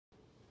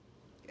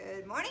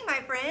Good morning, my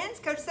friends.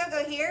 Coach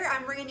Sogo here.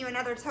 I'm bringing you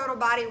another total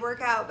body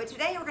workout, but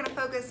today we're going to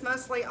focus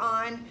mostly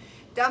on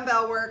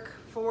dumbbell work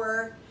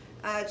for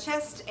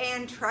chest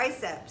and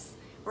triceps.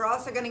 We're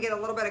also going to get a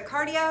little bit of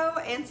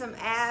cardio and some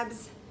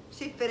abs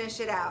to finish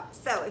it out.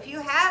 So if you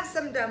have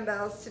some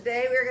dumbbells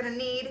today, we're going to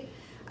need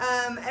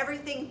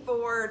everything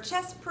for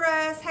chest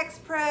press, hex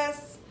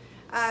press,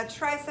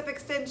 tricep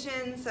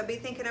extensions. So be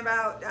thinking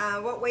about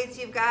what weights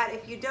you've got.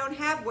 If you don't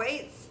have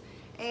weights,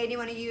 and you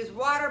want to use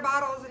water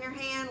bottles in your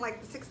hand,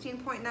 like the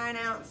 16.9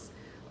 ounce,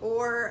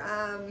 or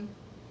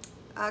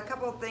a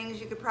couple of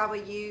things you could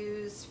probably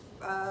use,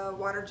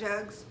 water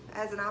jugs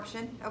as an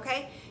option,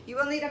 okay? You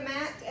will need a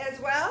mat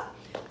as well.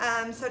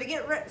 So to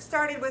get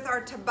started with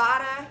our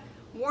TABATA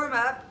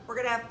warm-up, we're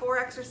gonna have 4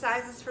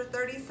 exercises for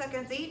 30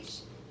 seconds each,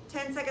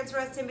 10 seconds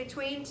rest in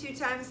between, 2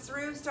 times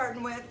through,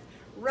 starting with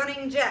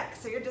running jack.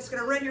 So you're just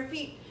gonna run your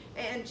feet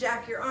and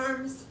jack your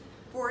arms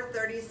for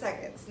 30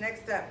 seconds.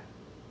 Next up,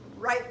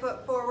 right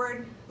foot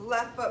forward,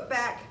 left foot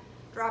back,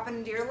 dropping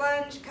into your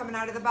lunge, coming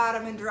out of the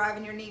bottom and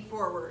driving your knee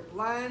forward.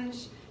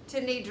 Lunge to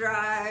knee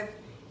drive.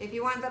 If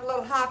you want that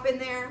little hop in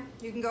there,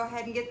 you can go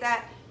ahead and get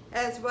that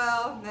as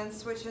well. Then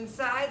switching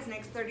sides,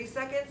 next 30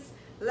 seconds,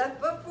 left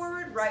foot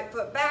forward, right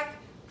foot back,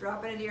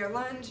 dropping into your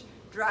lunge,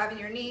 driving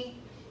your knee.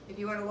 If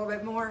you want a little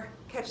bit more,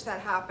 catch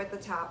that hop at the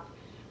top.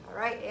 All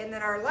right, and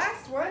then our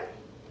last one,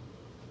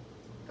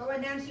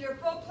 going down to your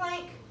full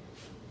plank,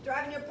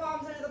 driving your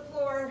palms into the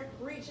floor,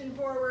 reaching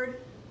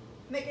forward,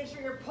 making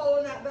sure you're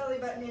pulling that belly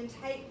button in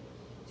tight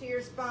to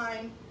your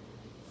spine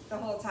the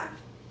whole time.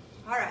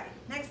 All right,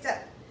 next up,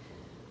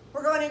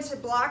 we're going into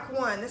block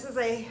 1. This is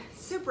a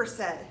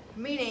superset,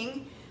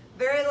 meaning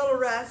very little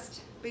rest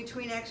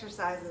between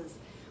exercises.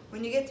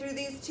 When you get through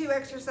these 2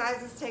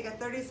 exercises, take a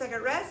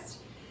 30-second rest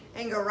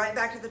and go right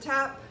back to the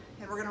top,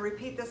 and we're gonna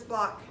repeat this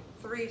block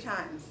 3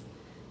 times.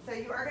 So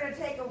you are gonna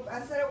take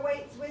a set of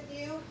weights with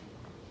you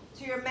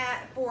to your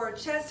mat for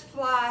chest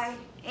fly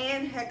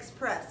and hex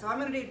press. So I'm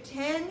going to do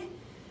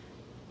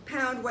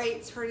 10-pound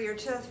weights for your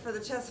chest, for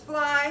the chest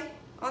fly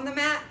on the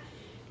mat,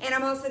 and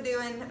I'm also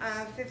doing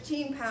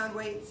 15-pound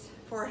weights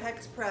for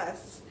hex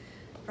press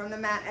from the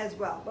mat as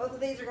well. Both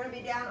of these are going to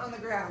be down on the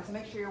ground, so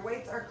make sure your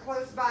weights are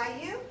close by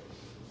you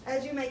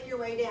as you make your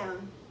way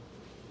down.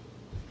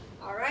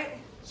 All right,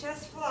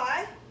 chest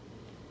fly.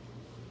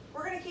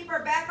 We're going to keep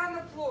our back on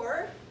the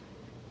floor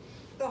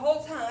the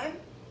whole time.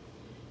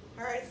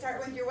 All right,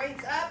 start with your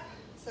weights up.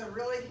 So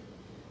really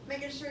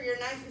making sure you're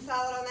nice and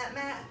solid on that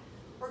mat.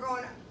 We're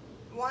going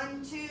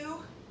 1,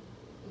 2,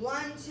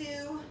 1,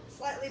 2,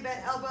 slightly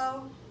bent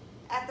elbow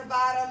at the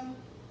bottom,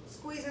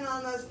 squeezing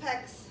on those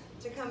pecs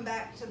to come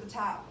back to the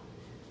top.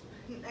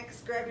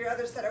 Next, grab your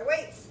other set of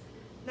weights.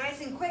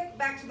 Nice and quick,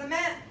 back to the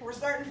mat. We're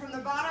starting from the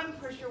bottom,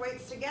 push your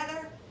weights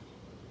together,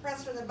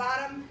 press from the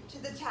bottom to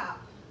the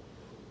top.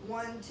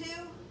 1, 2,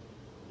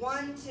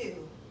 1,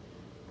 2.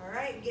 All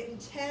right, getting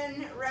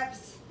 10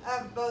 reps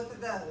of both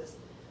of those.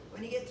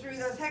 When you get through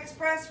those hex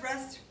press,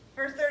 rest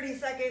for 30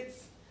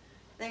 seconds,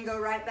 then go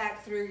right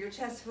back through your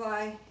chest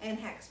fly and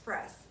hex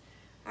press.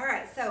 All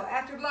right, so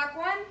after block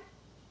 1,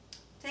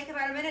 take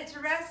about a minute to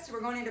rest.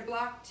 We're going into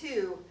block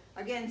 2.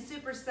 Again,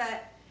 superset,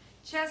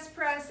 chest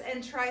press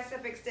and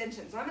tricep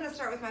extensions. So I'm gonna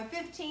start with my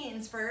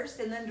 15s first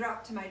and then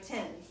drop to my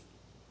 10s.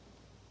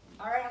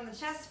 All right, on the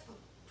chest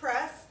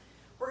press,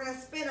 we're gonna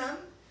spin them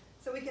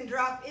so we can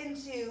drop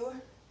into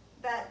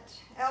that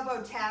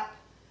elbow tap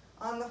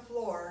on the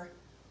floor.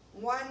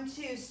 1,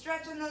 2,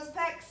 stretching those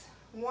pecs.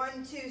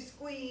 1, 2,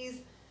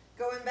 squeeze,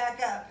 going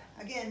back up.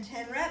 Again,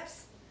 10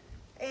 reps.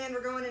 And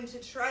we're going into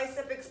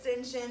tricep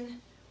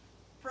extension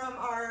from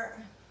our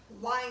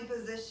lying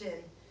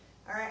position.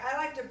 All right, I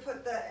like to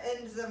put the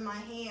ends of my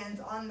hands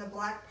on the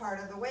black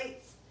part of the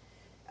weights.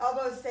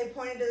 Elbows stay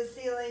pointed to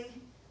the ceiling.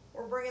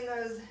 We're bringing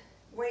those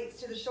weights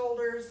to the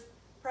shoulders,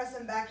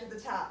 pressing back to the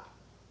top.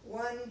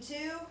 1,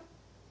 2,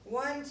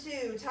 1,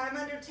 2, time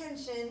under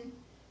tension.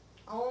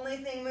 Only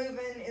thing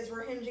moving is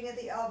we're hinging at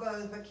the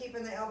elbows, but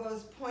keeping the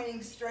elbows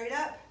pointing straight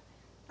up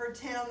for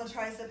 10 on the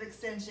tricep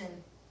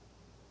extension.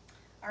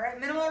 All right,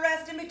 minimal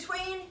rest in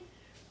between.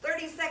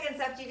 30 seconds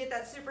after you get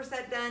that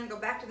superset done, go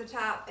back to the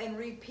top and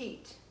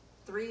repeat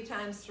 3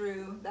 times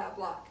through that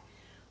block.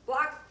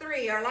 Block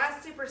 3, our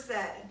last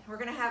superset. We're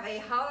gonna have a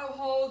hollow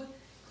hold,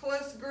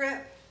 close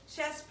grip,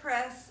 chest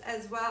press,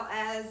 as well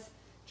as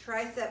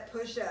tricep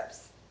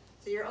push-ups.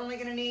 So you're only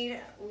gonna need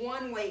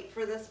 1 weight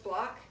for this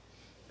block.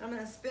 I'm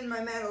gonna spin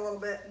my mat a little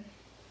bit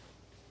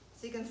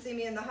so you can see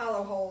me in the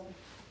hollow hold.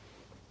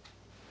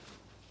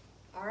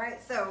 All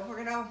right, so we're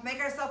gonna make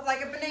ourselves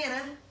like a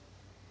banana.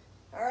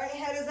 All right,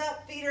 head is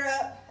up, feet are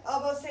up,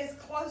 elbow stays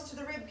close to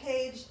the rib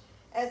cage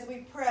as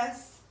we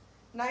press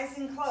nice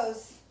and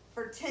close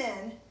for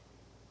 10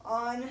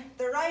 on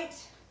the right,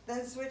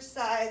 then switch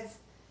sides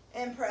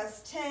and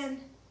press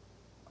 10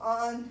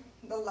 on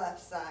the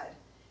left side.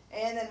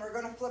 And then we're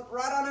gonna flip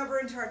right on over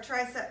into our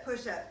tricep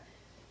push-up.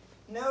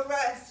 No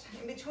rest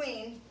in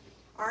between.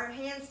 Our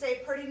hands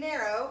stay pretty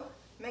narrow,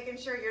 making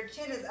sure your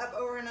chin is up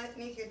over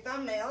underneath your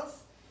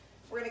thumbnails.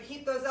 We're gonna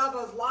keep those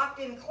elbows locked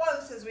in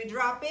close as we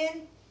drop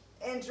in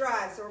and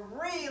drive. So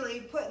we're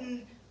really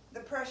putting the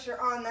pressure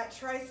on that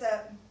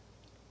tricep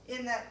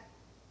in that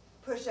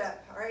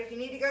push-up. All right, if you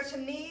need to go to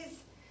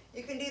knees,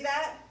 you can do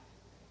that.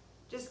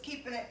 Just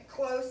keeping it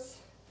close.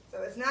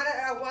 So it's not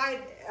a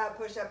wide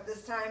push-up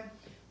this time.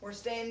 We're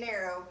staying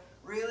narrow,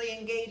 really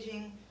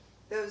engaging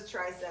those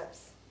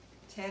triceps.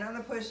 10 on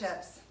the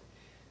push-ups.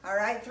 All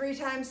right, 3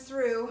 times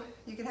through.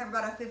 You can have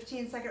about a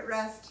 15-second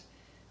rest.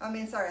 A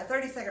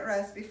 30-second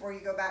rest before you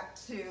go back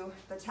to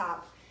the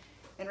top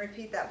and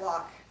repeat that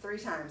block 3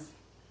 times.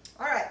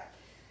 All right,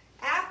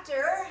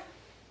 after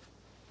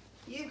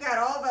you've got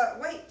all the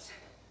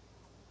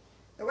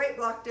weight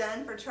block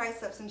done for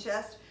triceps and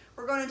chest,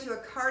 we're going into a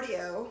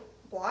cardio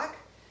block.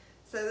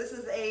 So this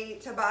is a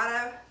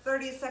Tabata,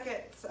 30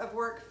 seconds of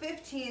work,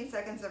 15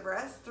 seconds of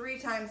rest, 3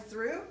 times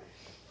through.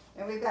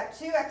 And we've got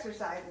 2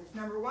 exercises.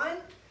 Number 1,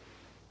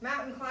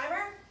 mountain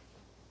climber,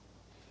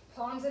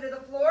 palms into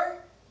the floor,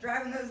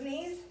 driving those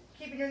knees,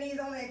 keeping your knees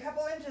only a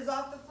couple inches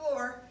off the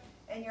floor,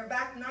 and your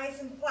back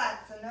nice and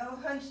flat, so no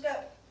hunched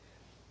up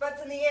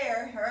butts in the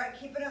air, all right,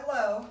 keeping it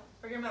low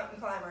for your mountain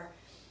climber.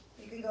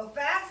 You can go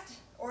fast,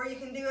 or you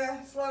can do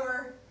a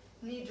slower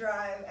knee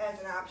drive as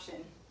an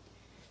option.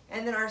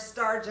 And then our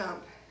star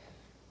jump,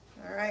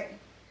 all right?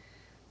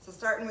 So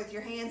starting with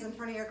your hands in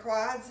front of your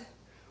quads,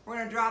 we're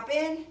gonna drop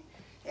in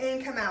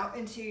and come out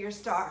into your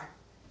star,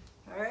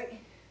 all right?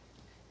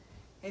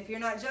 If you're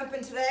not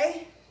jumping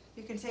today,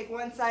 you can take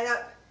one side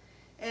up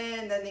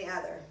and then the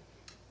other.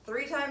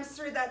 3 times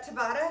through that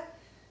Tabata,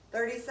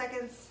 30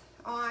 seconds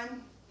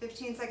on,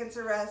 15 seconds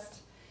of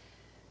rest.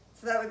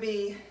 So that would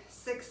be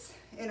 6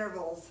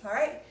 intervals, all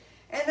right?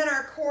 And then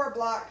our core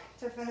block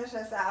to finish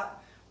us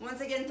out.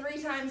 Once again,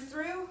 3 times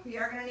through, we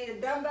are gonna need a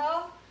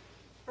dumbbell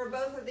for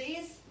both of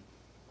these.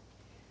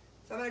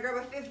 So I'm gonna grab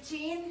a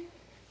 15.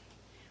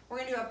 We're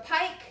gonna do a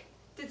pike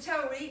to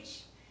toe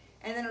reach,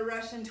 and then a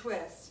Russian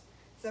twist.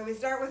 So we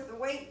start with the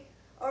weight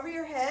over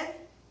your head.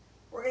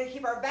 We're gonna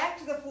keep our back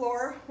to the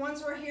floor.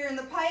 Once we're here in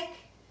the pike,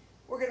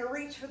 we're gonna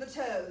reach for the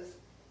toes.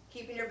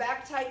 Keeping your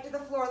back tight to the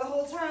floor the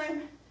whole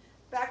time.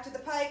 Back to the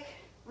pike,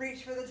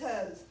 reach for the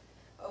toes.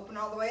 Open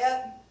all the way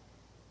up,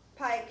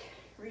 pike,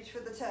 reach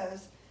for the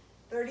toes.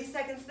 30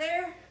 seconds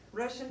there,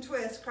 Russian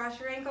twist. Cross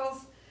your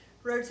ankles,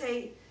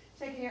 rotate,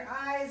 taking your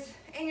eyes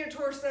and your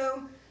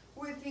torso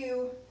with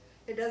you.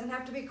 It doesn't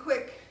have to be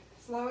quick,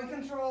 slow and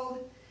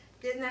controlled.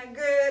 Getting that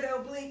good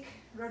oblique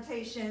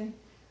rotation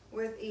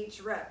with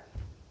each rep.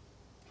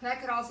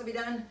 That could also be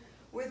done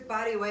with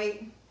body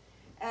weight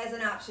as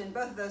an option.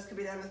 Both of those could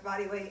be done with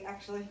body weight,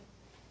 actually.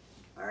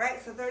 All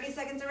right, so 30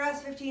 seconds of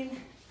rest,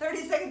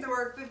 30 seconds of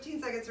work,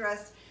 15 seconds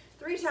rest,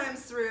 3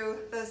 times through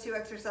those 2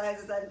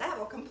 exercises, and that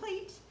will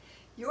complete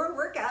your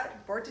workout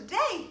for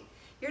today.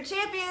 Your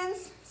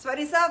champions,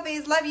 sweaty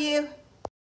selfies, love you.